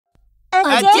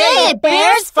A day at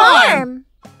Bear's farm.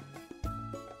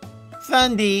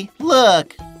 Thundy,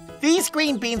 look. These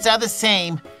green beans are the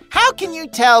same. How can you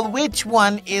tell which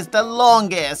one is the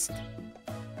longest?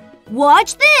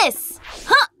 Watch this!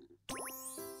 Huh!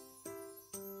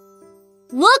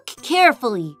 Look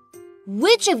carefully.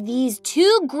 Which of these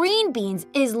two green beans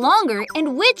is longer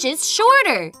and which is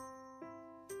shorter?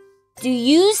 Do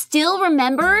you still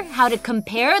remember how to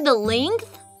compare the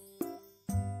length?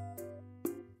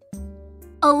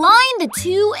 Align the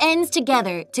two ends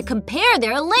together to compare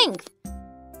their length.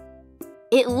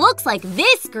 It looks like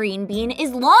this green bean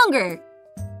is longer.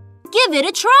 Give it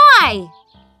a try.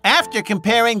 After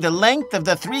comparing the length of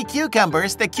the 3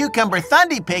 cucumbers, the cucumber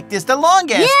Thundy picked is the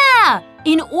longest. Yeah!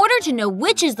 In order to know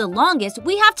which is the longest,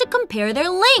 we have to compare their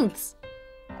lengths.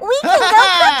 We can go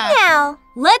cook now.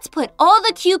 Let's put all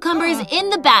the cucumbers in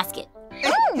the basket.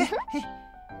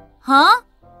 Huh?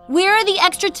 Where are the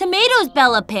extra tomatoes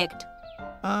Bella picked?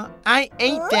 I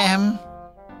ate them.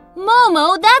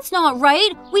 Momo, that's not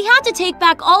right. We have to take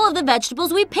back all of the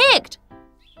vegetables we picked.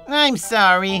 I'm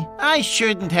sorry. I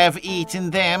shouldn't have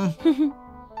eaten them.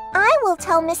 I will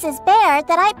tell Mrs. Bear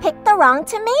that I picked the wrong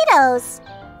tomatoes.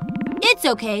 It's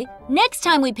okay. Next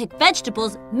time we pick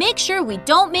vegetables, make sure we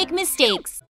don't make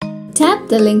mistakes. Tap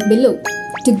the link below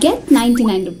to get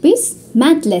 99 rupees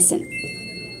math lesson.